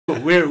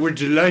We're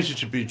delighted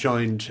to be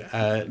joined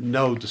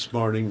now this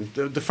morning,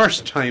 the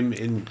first time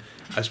in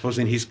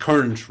his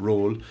current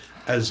role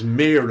as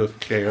Mayor of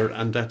Clare,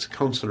 and that's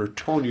Councillor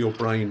Tony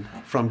O'Brien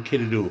from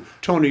Killaloe.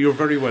 Tony, you're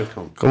very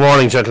welcome. Good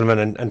morning, gentlemen,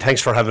 and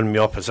thanks for having me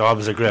up. It's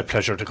always a great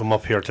pleasure to come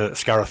up here to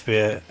Scariff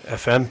Bay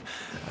FM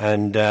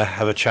and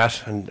have a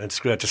chat, and it's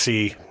great to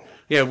see.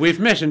 Yeah, we've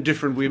met in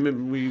different.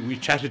 We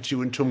chatted to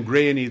you in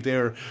Tumgraney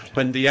there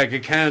when the Aga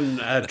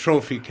Khan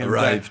trophy came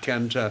back,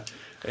 and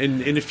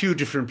in a few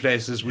different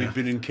places we've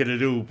been in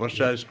Killaloe, but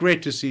it's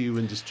great to see you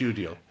in the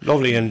studio.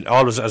 Lovely, and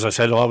always, as I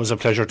said, always a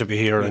pleasure to be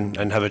here and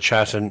have a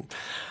chat,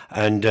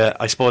 and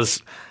I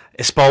suppose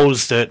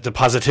espouse the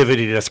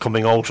positivity that's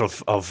coming out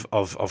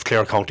of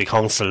Clare County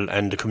Council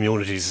and the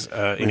communities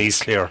in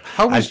East Clare,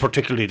 and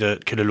particularly the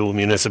Killaloe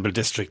Municipal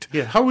District.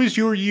 Yeah, how is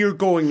your year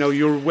going now?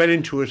 You're well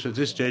into it at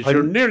this stage.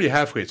 You're nearly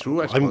halfway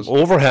through, I suppose. I'm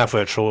over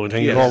halfway through. I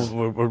think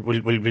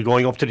we'll be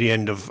going up to the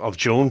end of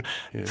June.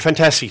 Yeah.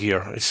 Fantastic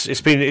year.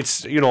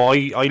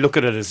 I look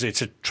at it as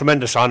it's a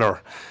tremendous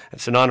honour.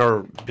 It's an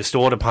honour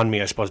bestowed upon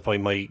me, I suppose, by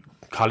my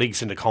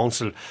colleagues in the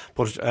council,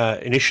 but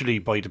initially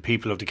by the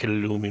people of the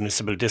Killaloe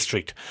Municipal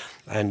District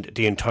and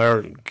the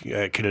entire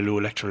Killaloe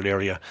electoral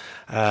area.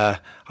 I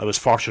was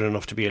fortunate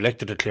enough to be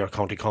elected to Clare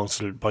County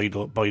Council by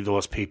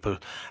those people,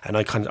 and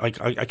I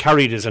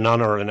carry it as an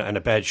honour and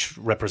a badge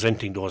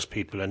representing those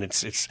people, and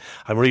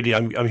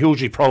I'm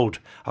hugely proud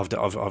of the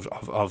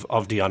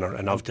honour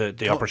and of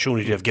the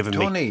opportunity they've given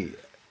me. Tony,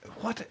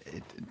 what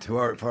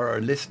for our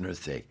listeners'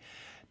 sake,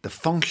 the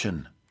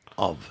function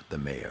of the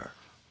mayor?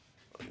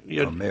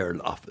 Or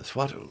mayoral office.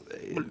 What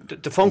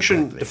the function?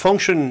 Exactly. The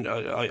function,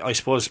 I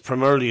suppose,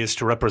 primarily is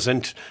to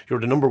represent. You're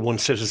the number one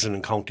citizen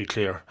in County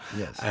Clare,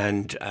 yes,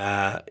 and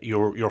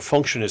your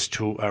function is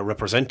to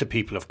represent the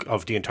people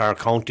of the entire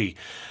county,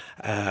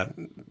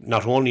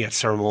 not only at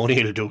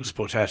ceremonial dues,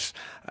 but at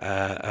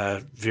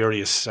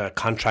various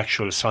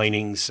contractual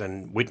signings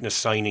and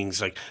witness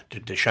signings, like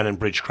the Shannon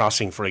Bridge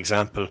crossing, for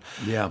example.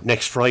 Yeah.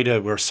 Next Friday,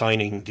 we're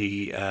signing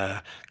the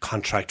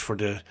contract for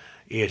the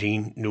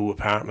 18 new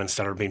apartments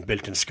that are being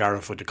built in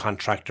Scariff with the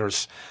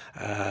contractors.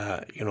 We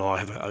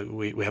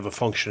have a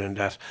function in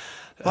that.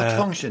 What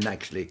function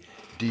actually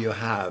do you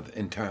have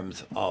in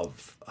terms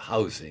of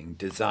housing,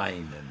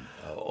 design,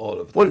 and all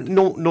of that? Well,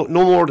 no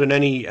more than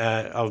any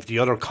of the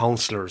other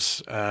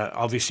councillors.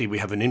 Obviously, we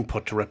have an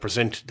input to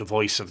represent the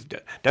voice of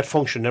that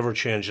function. Never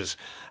changes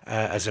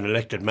as an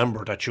elected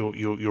member. That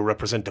you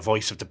represent the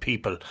voice of the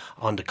people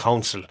on the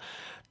council.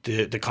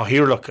 The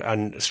Cathaoirleach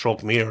and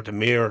stroke mayor, the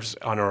mayor's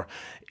honour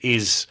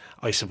is,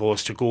 I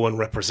suppose, to go and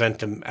represent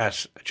them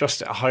at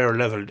just a higher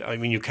level. I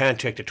mean, you can't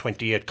take the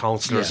 28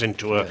 councillors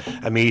into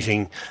a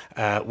meeting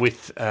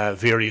with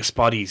various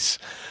bodies.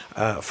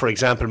 For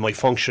example, my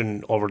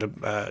function over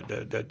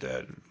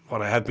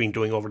what I have been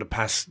doing over the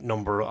past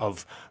number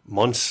of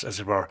months,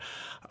 as it were,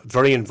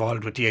 very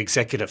involved with the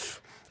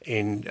executive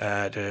in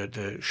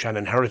the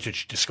Shannon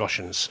Heritage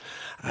discussions,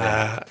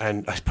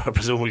 and I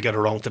presume we'll get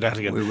around to that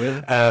again. We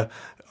will.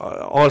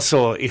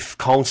 Also, if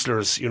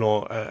councillors,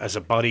 as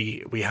a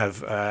body, we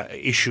have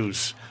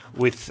issues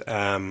with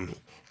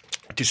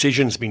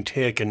decisions being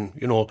taken,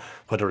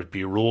 whether it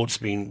be roads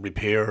being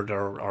repaired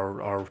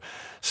or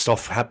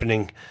stuff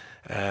happening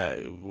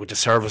with the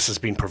services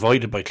being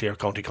provided by Clare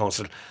County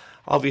Council.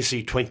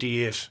 Obviously,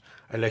 28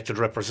 elected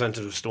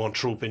representatives don't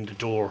troop in the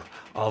door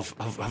of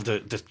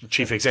the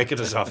Chief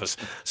Executive's office.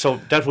 So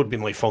that would be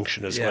my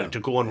function as well, to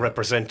go and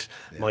represent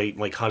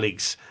my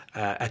colleagues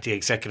at the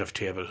executive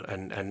table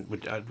and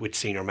with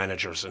senior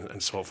managers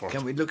and so forth.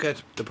 Can we look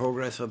at the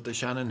progress of the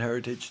Shannon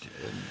Heritage?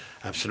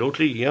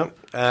 Absolutely, yeah.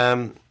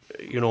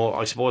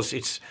 I suppose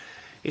it's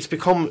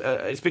become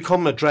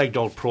a dragged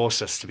out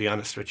process, to be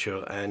honest with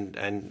you, and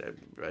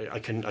I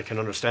can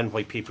understand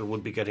why people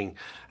would be getting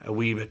a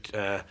wee bit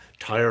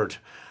tired.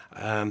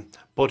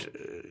 But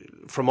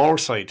from our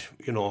side,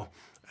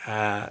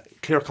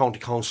 Clare County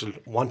Council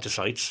want the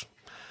sites,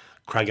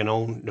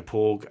 Craigenown,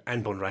 Napogue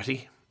and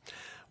Bunratty.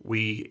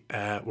 We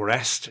were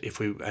asked if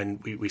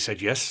we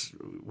said yes,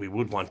 we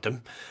would want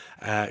them.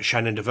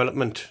 Shannon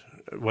Development,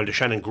 the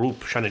Shannon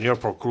Group, Shannon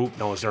Airport Group,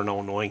 now as they're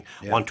now knowing,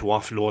 want to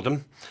offload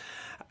them.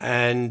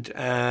 And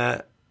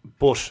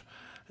but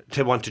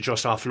they want to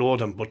just offload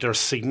them, but there's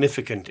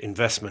significant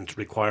investment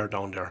required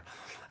down there.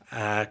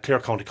 Clare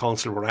County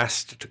Council were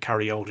asked to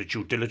carry out a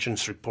due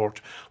diligence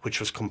report, which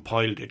was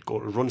compiled. It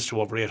runs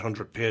to over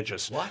 800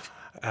 pages. What?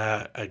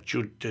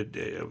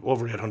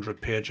 Over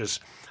 800 pages,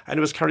 and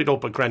it was carried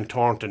out by Grant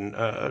Thornton,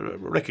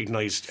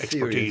 recognised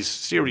expertise,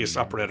 serious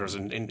operators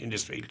in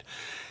this field.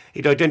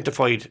 It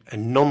identified a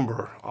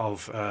number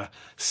of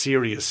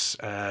serious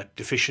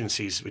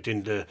deficiencies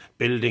within the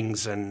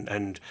buildings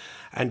and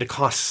the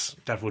costs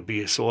that would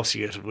be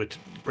associated with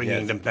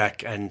bringing them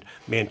back and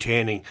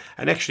maintaining,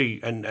 and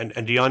actually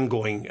and the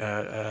ongoing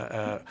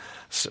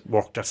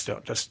work that's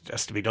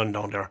to be done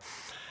down there.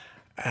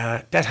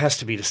 That has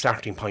to be the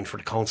starting point for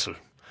the council.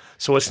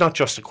 So it's not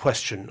just a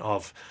question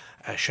of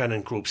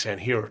Shannon Group saying,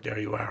 here, there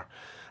you are.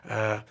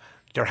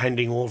 they're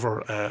handing over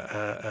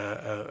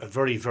a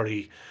very,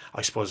 very,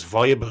 I suppose,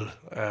 viable,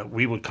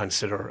 we would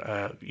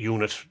consider,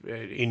 unit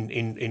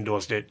in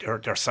those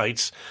their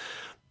sites.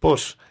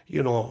 But,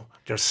 you know,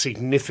 there's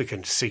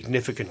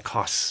significant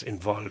costs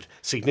involved,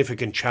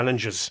 significant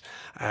challenges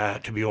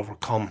to be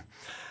overcome.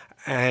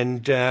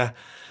 And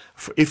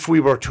if we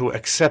were to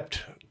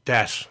accept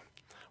that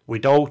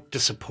without the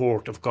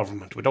support of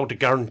government, without the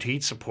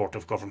guaranteed support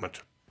of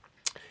government,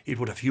 it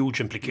would have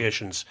huge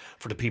implications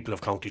for the people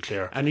of County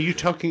Clare. And are you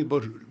talking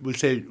about, we'll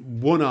say,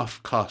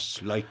 one-off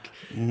costs, like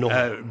No.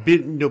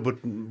 but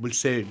we'll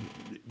say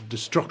the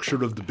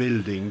structure of the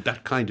building,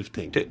 that kind of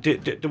thing?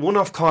 The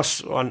one-off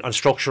costs on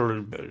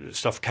structural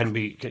stuff can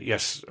be,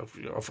 yes,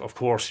 of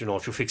course, you know,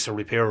 if you fix or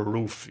repair a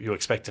roof, you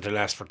expect it to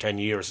last for 10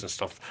 years and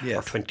stuff, Yes.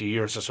 or 20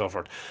 years or so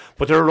forth.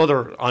 But there are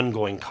other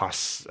ongoing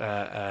costs,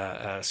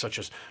 such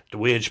as the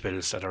wage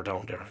bills that are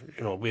down there.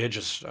 You know,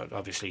 wages,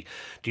 obviously,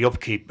 the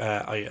upkeep,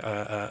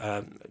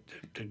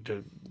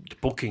 the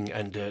booking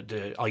and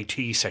the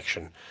IT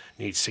section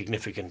needs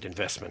significant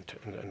investment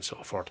and so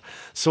forth.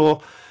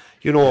 So,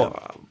 you know,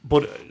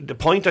 but the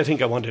point I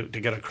think I want to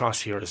get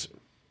across here is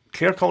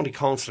Clare County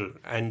Council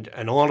and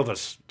all of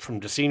us, from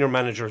the senior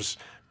managers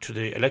to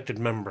the elected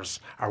members,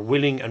 are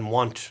willing and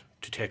want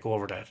to take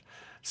over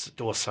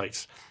those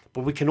sites.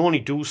 But we can only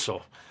do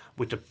so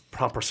with the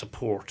proper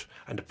support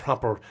and the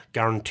proper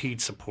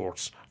guaranteed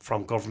supports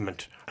from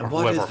government or And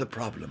what whoever. is the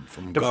problem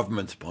from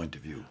government's point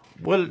of view?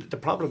 Well, the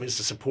problem is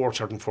the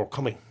supports aren't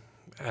forthcoming.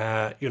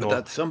 You know,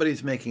 That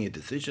somebody's making a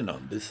decision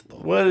on this,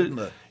 though. well, isn't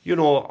it? you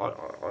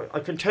know, I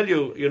can tell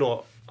you, you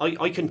know,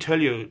 I can tell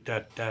you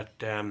that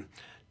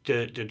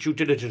the due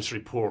diligence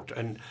report,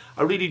 and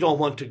I really don't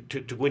want to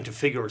go into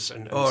figures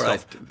and All stuff.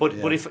 right, But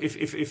yeah. but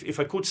if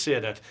I could say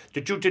that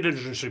the due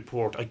diligence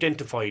report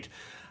identified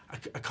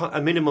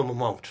a minimum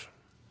amount,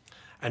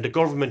 and the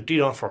government did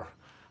offer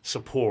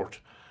support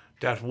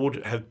that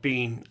would have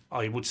been,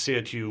 I would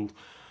say to you,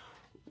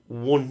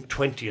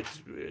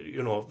 1/20th,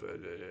 you know,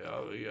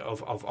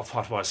 of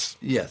what was,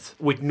 Yes,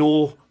 with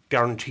no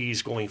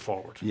guarantees going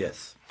forward.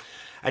 yes.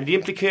 And the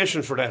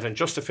implications for that, and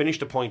just to finish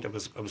the point I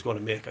was going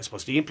to make, I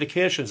suppose, the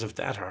implications of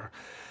that are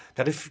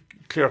that if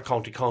Clare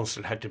County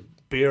Council had to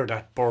bear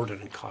that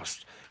burden and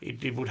cost,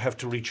 it would have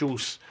to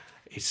reduce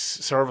its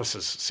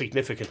services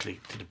significantly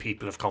to the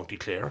people of County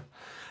Clare,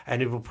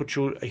 and it would put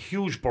you a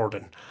huge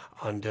burden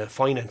on the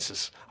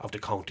finances of the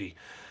county.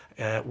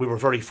 We were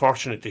very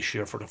fortunate this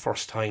year for the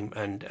first time,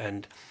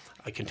 and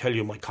I can tell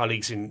you my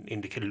colleagues in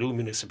the Killaloe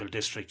Municipal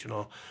District, you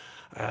know,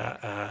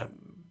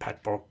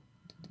 Pat Burke,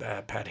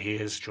 Pat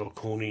Hayes, Joe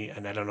Cooney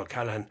and Ellen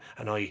O'Callaghan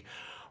and I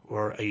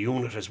were a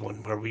unit as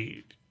one, where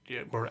we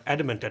were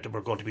adamant that there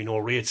were going to be no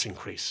rates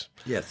increase.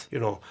 Yes. You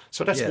know,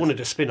 so that's Yes. one of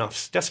the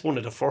spin-offs. That's one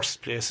of the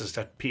first places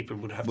that people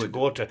would have to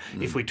go to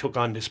if we took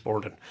on this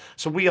burden.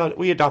 So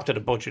we adopted a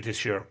budget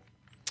this year.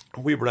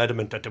 We were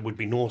adamant that there would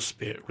be no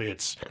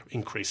rates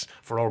increase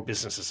for our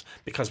businesses,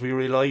 because we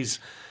realise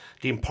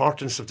the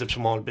importance of the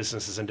small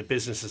businesses and the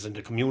businesses and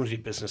the community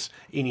business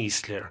in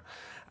East Clare.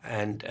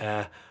 And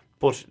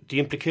but the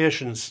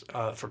implications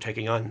for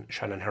taking on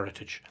Shannon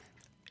Heritage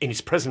in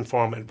its present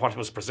form and what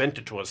was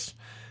presented to us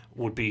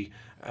would be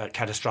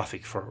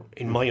catastrophic,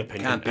 in my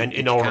opinion, and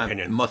in our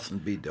opinion. It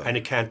mustn't be done. And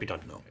it can't be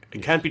done. No.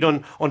 It can't be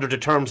done under the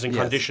terms and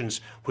Yes.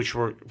 conditions which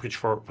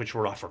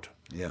were offered.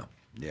 Yeah,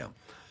 yeah.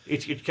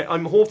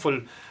 I'm hopeful.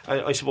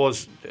 I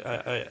suppose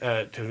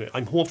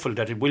I'm hopeful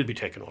that it will be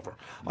taken over.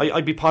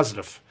 I'd be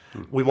positive.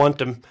 We want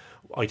them.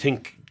 I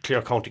think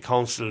Clare County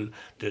Council,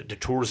 the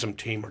tourism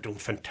team, are doing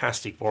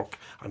fantastic work.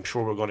 I'm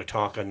sure we're going to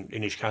talk on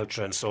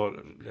Inishcaltra and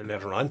so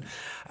later on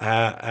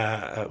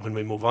when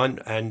we move on.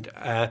 And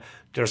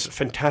there's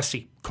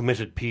fantastic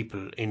committed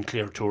people in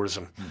Clare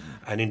Tourism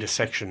and in the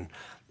section.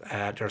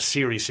 There's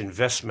serious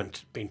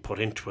investment being put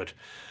into it.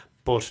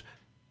 But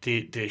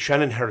the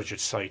Shannon Heritage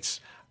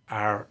sites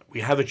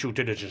we have a due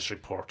diligence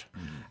report,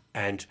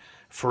 and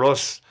for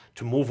us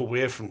to move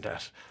away from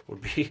that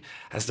would be,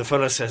 as the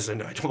fella says,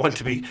 and I don't want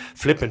to be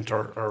flippant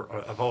or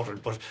about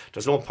it, but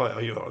there's no point.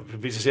 It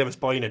would be the same as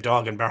buying a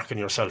dog and barking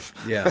yourself.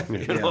 Yeah,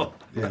 You know?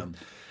 yeah.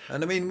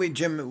 And I mean,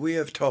 Jim, we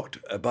have talked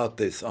about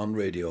this on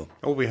radio.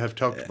 Oh, we have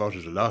talked about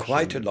it a lot.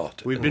 Quite and a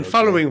lot. We've been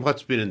following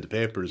what's been in the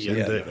papers, in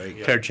Yeah, the very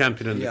good. Clare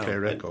Champion and Yeah. the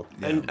Clare Echo.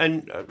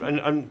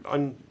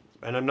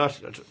 And I'm not,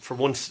 for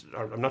once,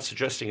 I'm not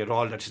suggesting at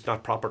all that it's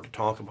not proper to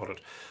talk about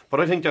it. But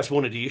I think that's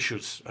one of the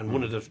issues, and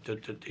one of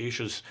the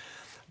issues.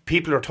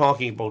 People are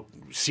talking about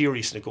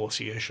serious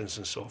negotiations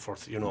and so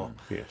forth, you know.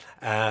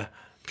 Yes.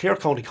 Clare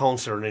County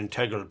Council are an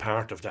integral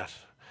part of that.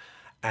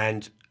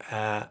 And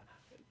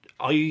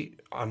I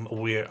am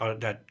aware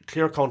that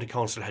Clare County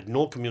Council had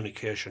no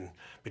communication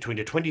between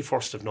the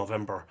 21st of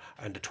November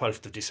and the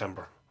 12th of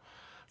December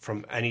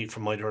from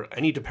either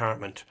any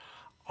department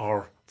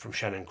or from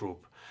Shannon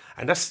Group.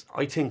 And that's,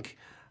 I think,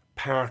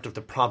 part of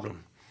the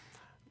problem.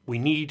 We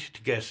need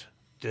to get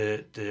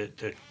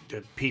the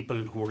people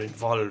who are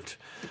involved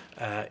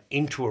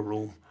into a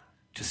room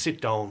to sit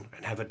down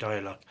and have a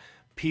dialogue.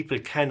 People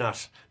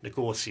cannot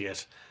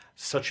negotiate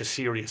such a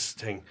serious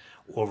thing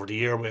over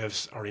the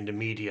airwaves or in the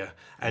media,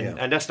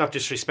 and that's not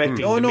disrespecting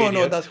the No,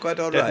 media. that's quite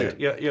all right.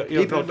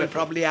 People will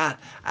probably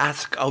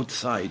ask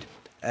outside,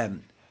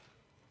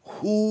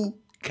 who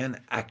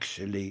can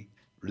actually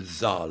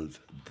resolve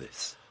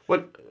this?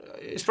 Well,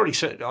 it's very.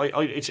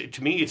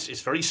 To me,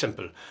 it's very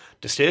simple.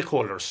 The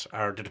stakeholders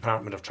are the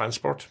Department of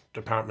Transport,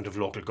 Department of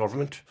Local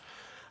Government,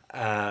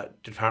 the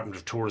Department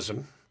of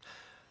Tourism,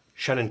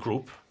 Shannon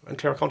Group, and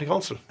Clare County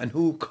Council. And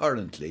who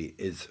currently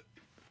is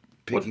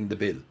picking the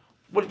bill?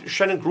 Well,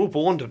 Shannon Group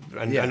owned it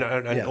and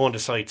owned the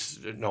sites.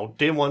 No,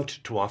 they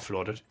want to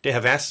offload it. They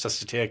have asked us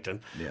to take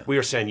them. Yeah. We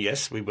are saying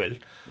yes, we will.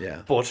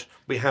 Yeah. But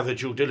we have a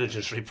due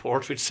diligence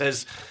report which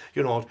says,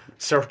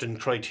 certain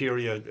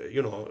criteria,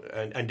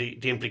 and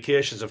the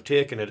implications of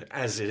taking it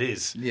as it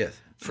is. Yes.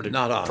 For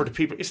the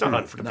people, it's not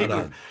on for the Not people.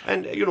 on.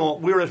 And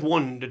we're at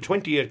one. The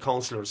 28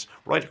 councillors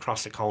right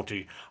across the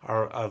county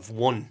have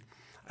one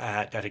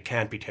that it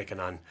can't be taken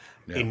on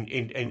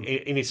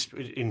in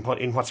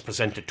what's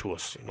presented to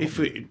us. If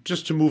we,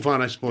 just to move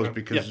on, I suppose,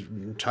 because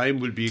time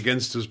will be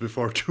against us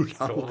before too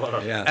long.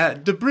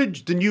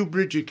 The new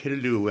bridge at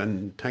Killaloe,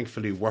 and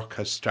thankfully work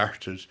has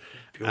started,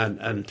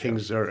 and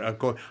things are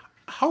going.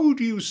 How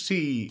do you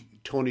see,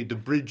 Tony, the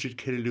bridge at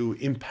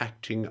Killaloe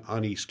impacting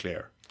on East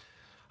Clare?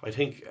 I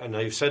think, and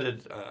I've said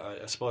it,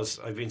 I suppose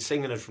I've been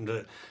singing it from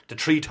the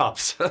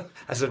treetops,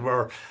 as it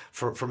were,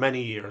 for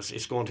many years.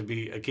 It's going to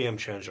be a game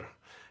changer.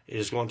 It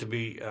is going to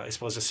be, I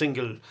suppose, a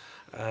single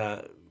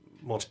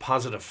most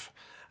positive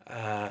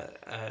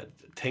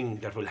thing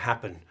that will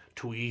happen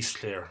to East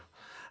Clare.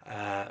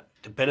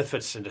 The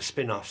benefits and the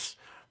spin-offs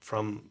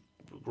from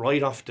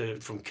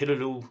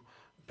Killaloe,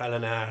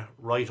 Ballina,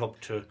 right up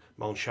to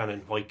Mount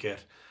Shannon,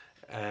 Whitegate,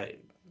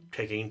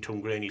 taking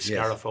Tuamgraney,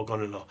 Scariff,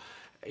 O'Gunlow,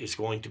 is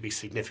going to be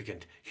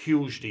significant,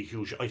 hugely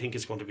huge. I think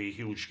it's going to be a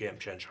huge game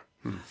changer.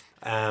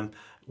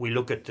 We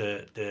look at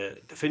the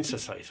Finsa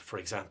site, for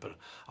example.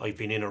 I've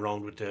been in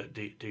around with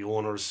the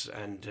owners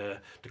and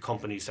the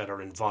companies that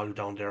are involved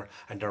down there,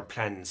 and their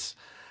plans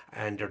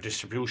and their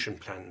distribution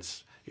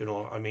plans.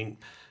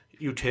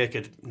 You take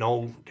it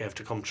now, they have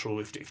to come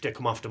through. If they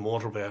come off the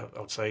motorway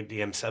outside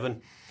the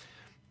M7,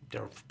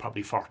 they're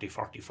probably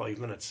 45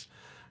 minutes.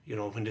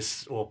 When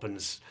this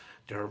opens,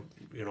 they're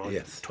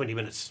 20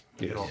 minutes.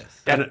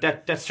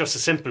 That's just a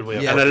simple way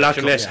of and a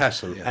lot less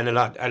hassle. And a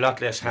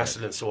lot less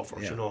hassle and so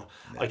forth.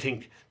 I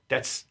think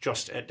that's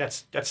just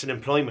that's an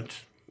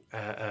employment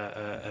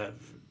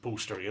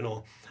booster.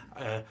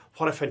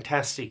 What a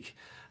fantastic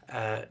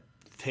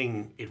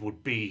thing it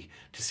would be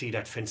to see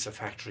that Finsa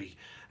factory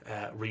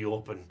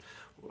reopen.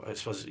 I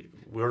suppose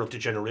we're of the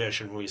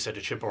generation when we said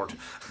the chipboard.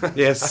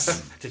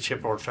 Yes. The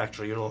chipboard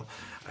factory,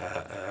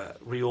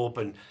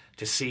 reopen,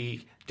 to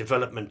see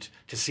development,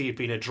 to see it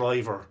being a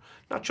driver,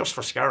 not just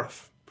for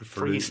Scariff, but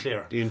for East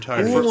Clare. The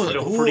entire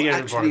Who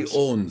actually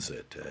owns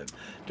it?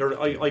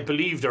 I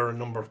believe there are a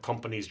number of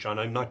companies, John.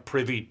 I'm not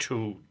privy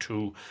to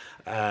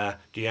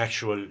the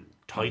actual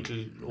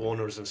title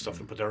owners and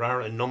stuff, but there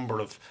are a number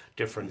of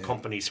different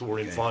companies who are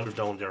involved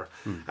down there.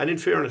 And in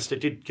fairness, they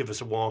did give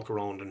us a walk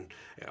around and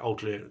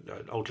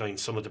outline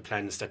some of the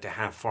plans that they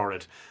have for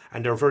it,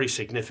 and they're very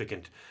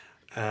significant.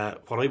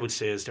 What I would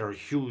say is there are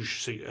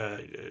huge,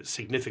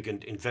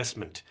 significant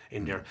investment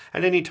in there.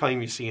 And any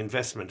time you see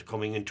investment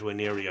coming into an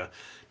area,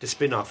 the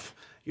spin-off,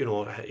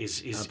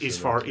 is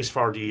for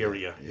the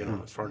area.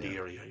 It's for the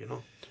area.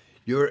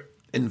 You're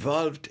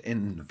involved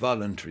in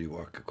voluntary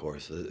work, of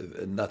course,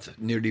 and that's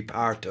nearly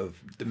part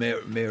of the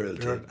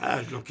mayoralty.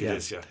 It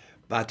is, yeah.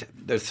 But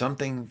there's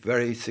something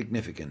very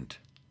significant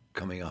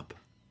coming up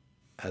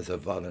as a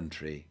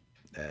voluntary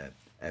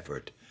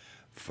effort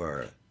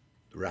for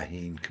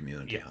Raheen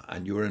community,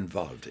 and you're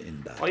involved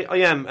in that. I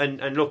am,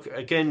 and look,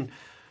 again,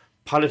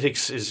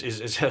 politics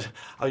is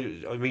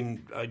I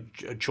mean,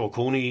 Joe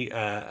Cooney,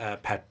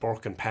 Pat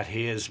Burke and Pat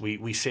Hayes,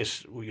 we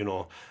sit,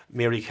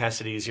 Mary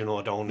Cassidy's,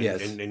 down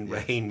in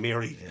Raheen.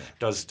 Mary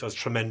does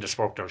tremendous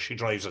work there. She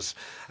drives us,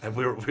 and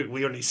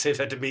we only sit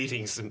at the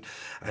meetings and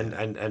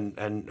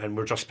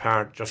we're just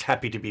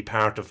happy to be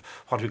part of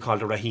what we call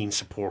the Raheen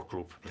support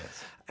group.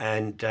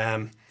 And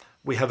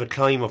we have a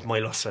climb of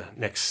Mylossa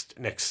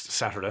next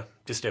Saturday,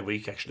 this day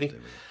week actually,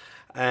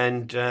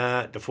 and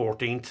the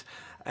 14th,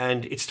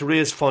 and it's to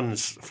raise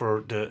funds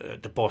for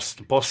the bus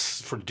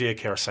for the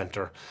daycare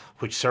centre,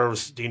 which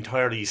serves the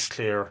entire East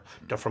Clare.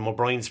 They're from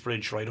O'Brien's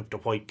Bridge right up to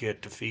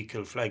Whitegate to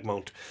Feakle,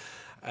 Flagmount.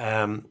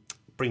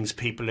 Brings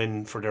people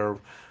in for their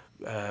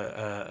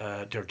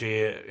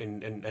day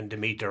and to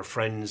meet their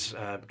friends.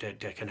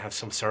 They can have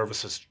some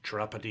services,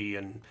 chiropody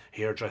and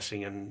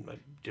hairdressing and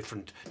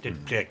different. They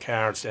play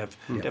cards. They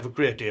have a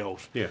great day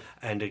out.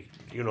 And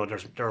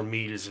there are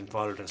meals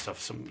involved and stuff.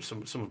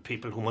 Some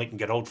people who mightn't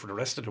get out for the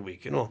rest of the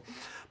week.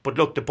 But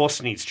look, the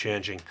bus needs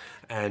changing,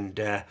 and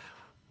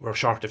we're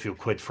short a few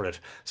quid for it.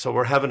 So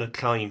we're having a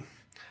climb.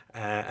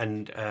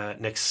 And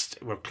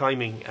we're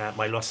climbing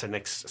Mylossa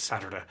next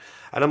Saturday.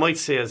 And I might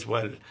say as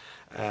well,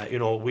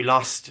 We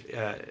lost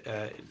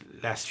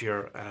last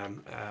year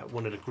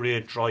one of the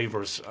great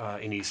drivers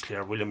in East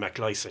Clare, William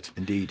McLysett.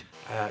 Indeed.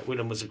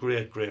 William was a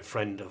great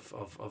friend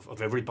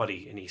of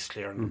everybody in East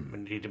Clare, and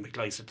indeed the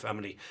McLysett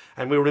family.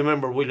 And we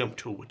remember William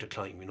too with the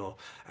climb,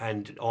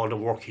 and all the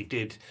work he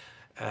did.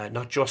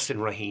 Not just in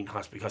Raheen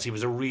Hospital, because he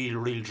was a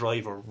real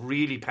driver,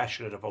 really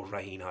passionate about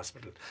Raheen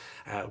Hospital.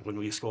 When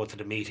we used to go to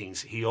the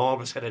meetings, he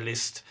always had a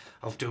list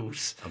of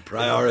do's and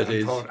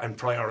priorities, and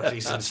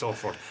priorities and so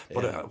forth.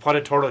 But what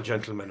a thorough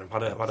gentleman, and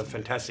what a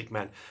fantastic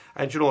man.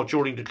 And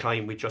during the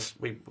time, we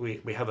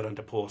have it on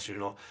the post.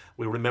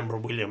 We remember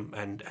William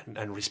and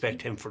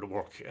respect him for the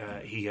work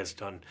he has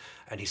done,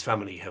 and his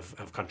family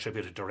have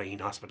contributed to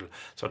Raheen Hospital.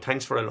 So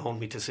thanks for allowing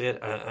me to say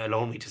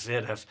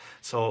that.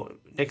 So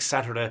next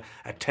Saturday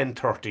at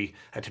 10:30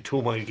 at the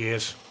 2 Mile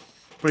Gate.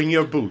 Bring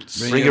your boots.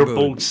 Bring your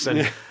boots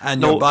and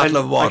your bottle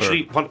of water.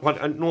 Actually,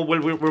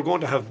 we're going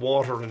to have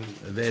water and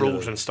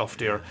fruit and stuff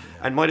there.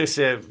 And might I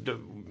say,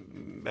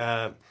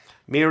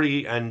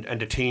 Mary and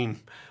the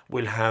team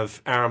will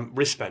have arm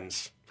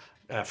wristbands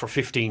for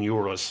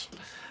 €15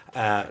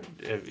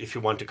 if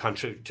you want to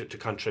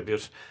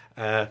contribute.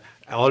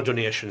 All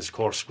donations, of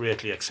course,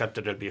 greatly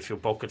accepted. There'll be a few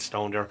buckets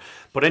down there.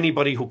 But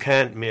anybody who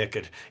can't make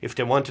it, if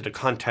they wanted to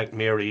contact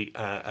Mary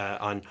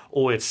on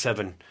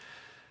 087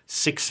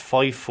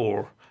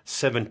 654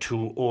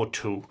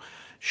 7202,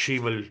 she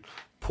will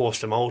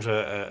post them out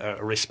a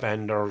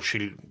wristband, or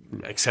she'll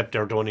accept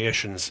their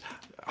donations,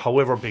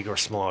 however big or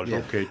small. Yeah.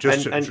 Okay,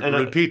 just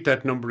repeat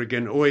that number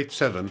again: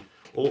 087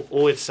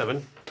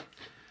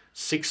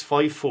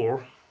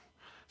 654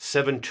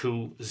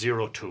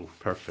 7202.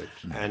 Perfect.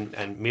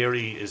 And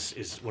Mary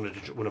is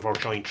one of our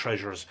joint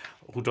treasurers,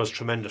 who does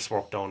tremendous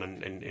work down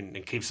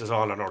and keeps us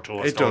all on our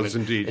toes. It does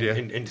indeed,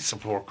 in the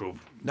support group.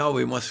 Now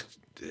we must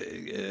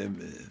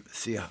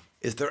see.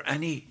 Is there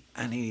any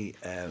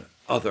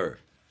other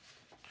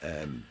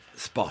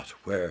spot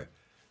where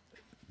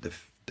the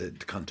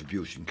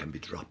contribution can be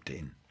dropped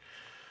in?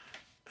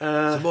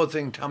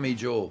 Supposing Tommy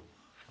Joe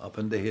up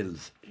in the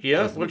hills.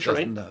 Yeah, well, sure.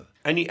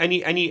 Any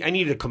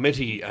of the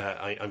committee,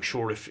 I'm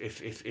sure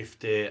if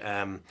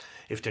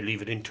they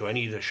leave it into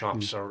any of the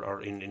shops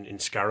or in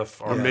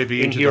Scariff or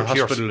maybe into the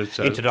hospital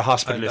itself. Into the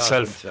hospital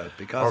itself.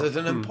 Because it's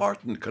an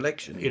important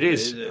collection. It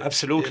is,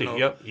 absolutely.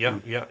 Yeah.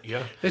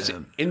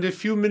 Listen, in the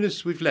few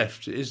minutes we've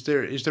left, is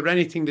there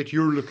anything that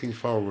you're looking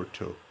forward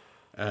to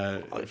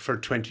for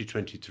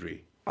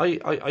 2023? I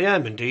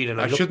am indeed, and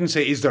I shouldn't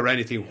say is there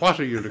anything. What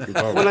are you looking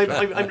forward to?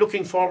 Well, I'm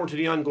looking forward to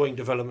the ongoing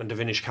development of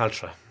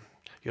Inishcaltra.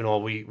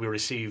 We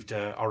received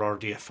our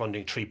RDF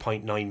funding,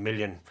 3.9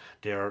 million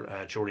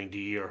there during the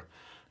year.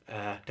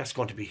 That's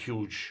going to be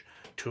huge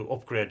to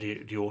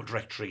upgrade the old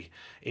rectory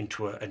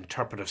into an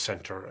interpretive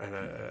centre and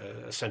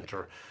a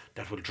centre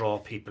that will draw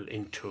people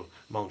into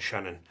Mount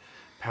Shannon.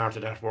 Part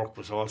of that work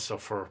was also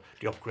for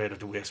the upgrade of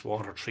the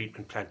wastewater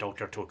treatment plant out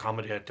there to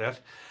accommodate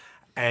that.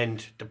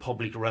 And the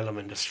public realm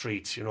in the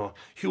streets,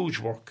 huge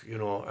work.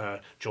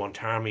 Joan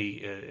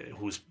Tarmy,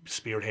 who's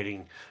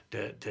spearheading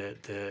the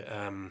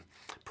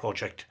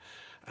project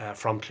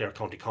from Clare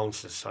County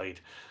Council's side,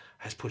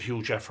 has put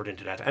huge effort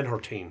into that, and her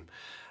team.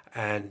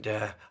 And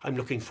I'm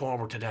looking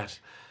forward to that.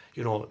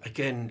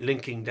 Again,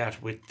 linking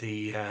that with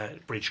the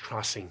bridge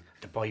crossing,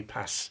 the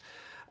bypass.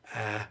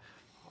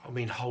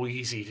 How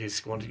easy it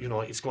is going to,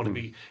 it's going to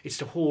be. It's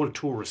the whole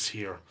tourists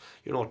here.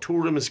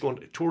 Tourism is going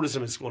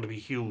to be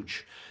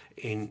huge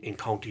in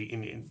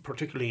county,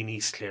 particularly in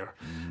East Clare.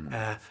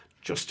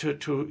 Just to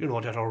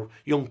that our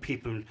young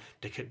people,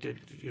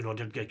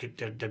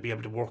 they'll be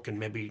able to work in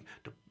maybe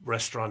the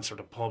restaurants or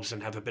the pubs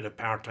and have a bit of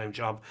part-time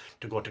job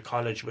to go to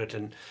college with,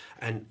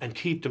 and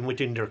keep them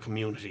within their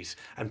communities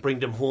and bring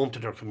them home to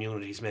their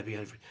communities maybe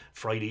every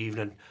Friday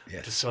evening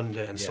to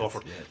Sunday and so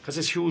forth, because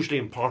it's hugely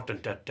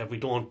important that we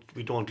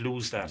don't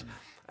lose that.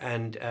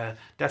 And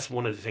that's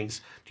one of the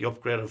things. The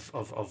upgrade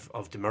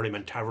of the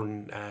Merriman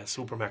Tavern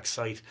Supermax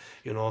site,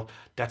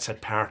 that's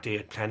at Part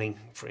 8 planning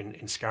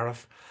in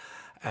Scariff.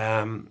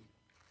 The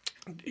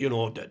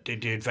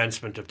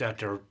advancement of that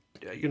there,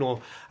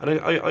 and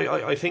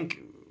I think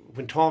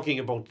when talking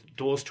about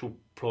those two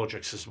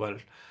projects as well,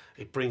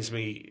 it brings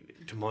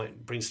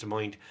to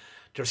mind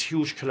there's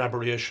huge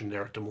collaboration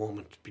there at the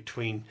moment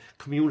between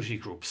community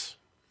groups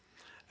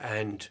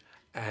and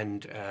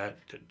the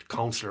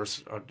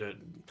councillors, or the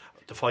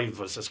five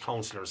of us as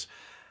councillors,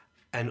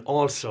 and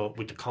also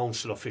with the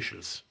council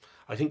officials.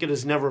 I think it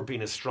has never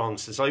been as strong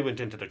since I went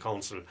into the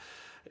council.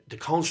 The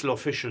council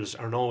officials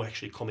are now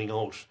actually coming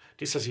out.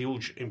 This is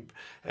huge, and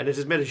it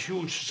has made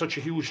such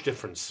a huge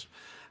difference.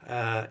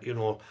 They're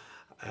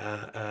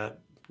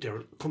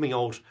coming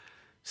out,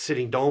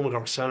 sitting down with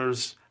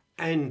ourselves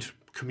and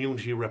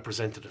community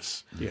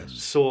representatives. Yes.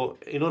 So,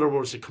 in other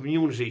words, the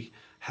community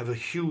have a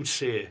huge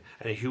say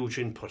and a huge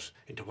input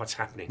into what's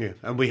happening. Yeah,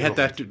 and we had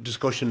that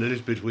discussion a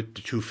little bit with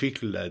the two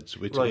fecal lads,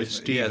 with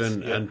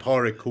Stephen and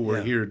Pádraig, who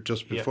were here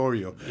just before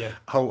you. Yeah.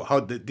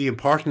 How the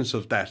importance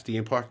of that, the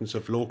importance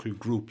of local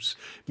groups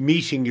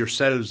meeting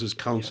yourselves as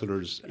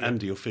councillors and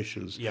the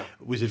officials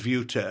with a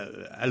view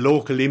to a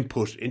local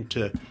input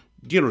into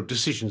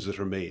decisions that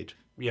are made.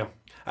 Yeah,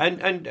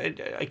 and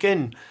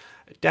again,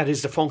 that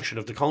is the function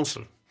of the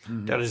council.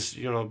 That is,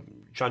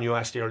 John, you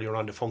asked earlier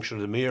on the function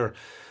of the mayor.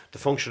 The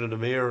function of the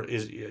mayor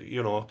is,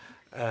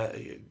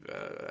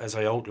 as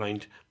I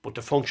outlined, but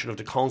the function of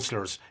the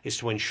councillors is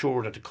to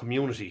ensure that the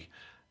community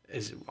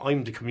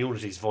I'm the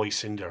community's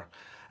voice in there.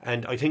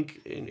 And I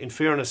think, in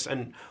fairness,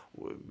 and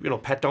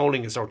Pat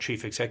Dowling is our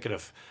chief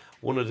executive.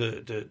 One of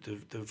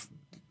the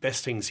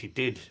best things he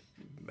did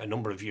a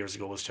number of years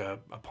ago was to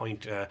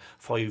appoint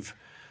 4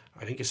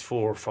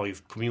 or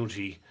 5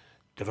 community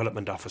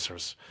development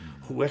officers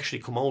who actually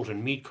come out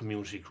and meet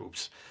community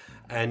groups.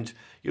 And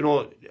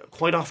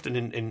quite often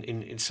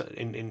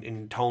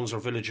in towns or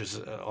villages,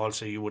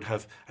 also you would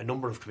have a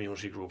number of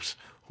community groups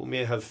who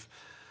may have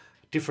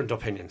different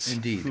opinions.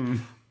 Indeed.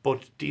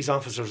 But these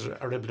officers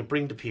are able to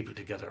bring the people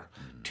together,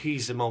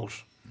 tease them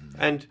out,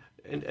 and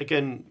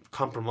again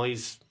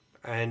compromise,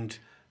 and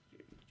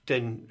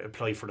then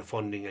apply for the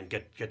funding and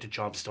get the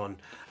jobs done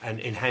and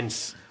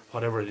enhance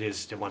whatever it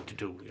is they want to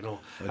do.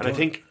 And I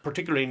think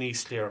particularly in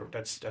East Clare,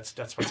 that's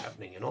what's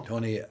happening.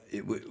 Tony,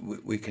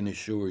 we can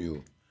assure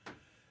you,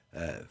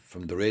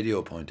 from the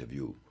radio point of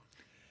view,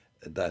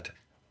 that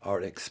our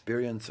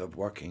experience of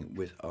working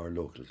with our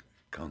local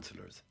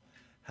councillors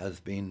has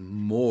been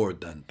more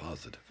than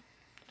positive.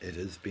 It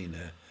has been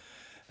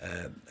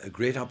a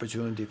great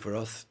opportunity for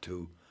us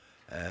to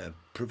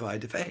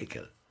provide a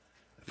vehicle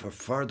for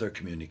further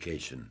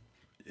communication,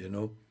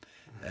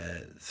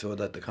 so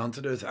that the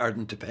councillors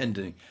aren't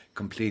depending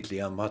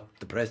completely on what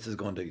the press is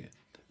going to.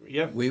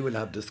 Yeah, we will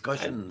have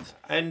discussions,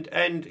 and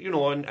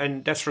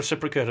that's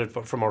reciprocated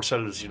from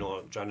ourselves,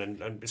 John,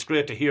 and it's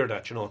great to hear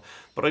that,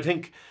 But I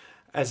think,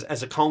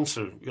 as a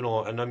council,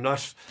 and I'm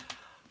not,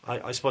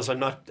 I suppose I'm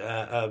not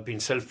being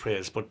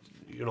self-praised, but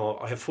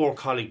I have 4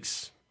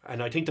 colleagues.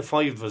 And I think the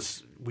 5 of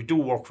us, we do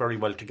work very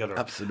well together.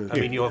 Absolutely.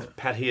 I mean, you have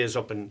Pat Hayes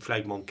up in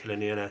Flagmount,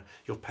 Killanena.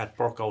 You have Pat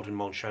Burke out in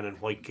Mount Shannon,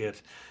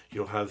 Whitegate.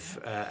 You have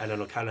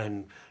Alan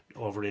O'Callaghan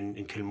over in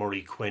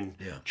Kilmurray, Quinn.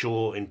 Yeah.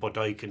 Joe in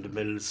Bodyke, in the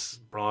Mills,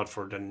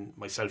 Broadford, and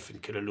myself in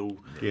Killaloo.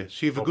 Yeah,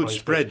 so you have a good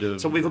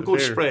spread. So we have a good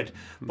spread.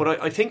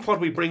 But I think what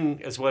we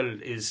bring as well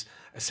is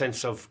a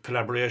sense of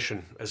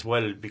collaboration as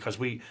well, because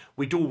we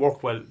do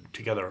work well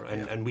together,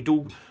 and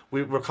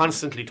we're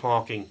constantly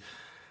talking.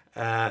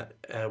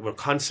 We're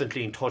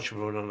constantly in touch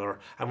with one another,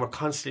 and we're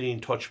constantly in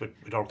touch with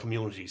our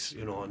communities,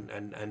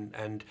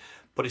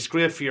 but it's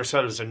great for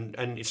yourselves, and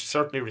it's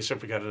certainly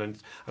reciprocated, and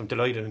I'm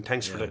delighted, and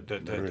thanks for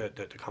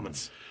the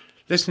comments.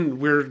 Listen,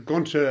 we're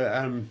going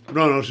to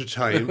run out of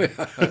time.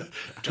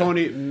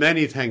 Tony,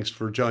 many thanks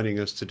for joining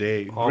us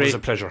today. Always a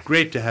pleasure.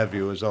 Great to have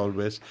you as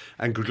always,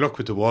 and good luck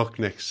with the walk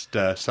next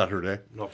Saturday. No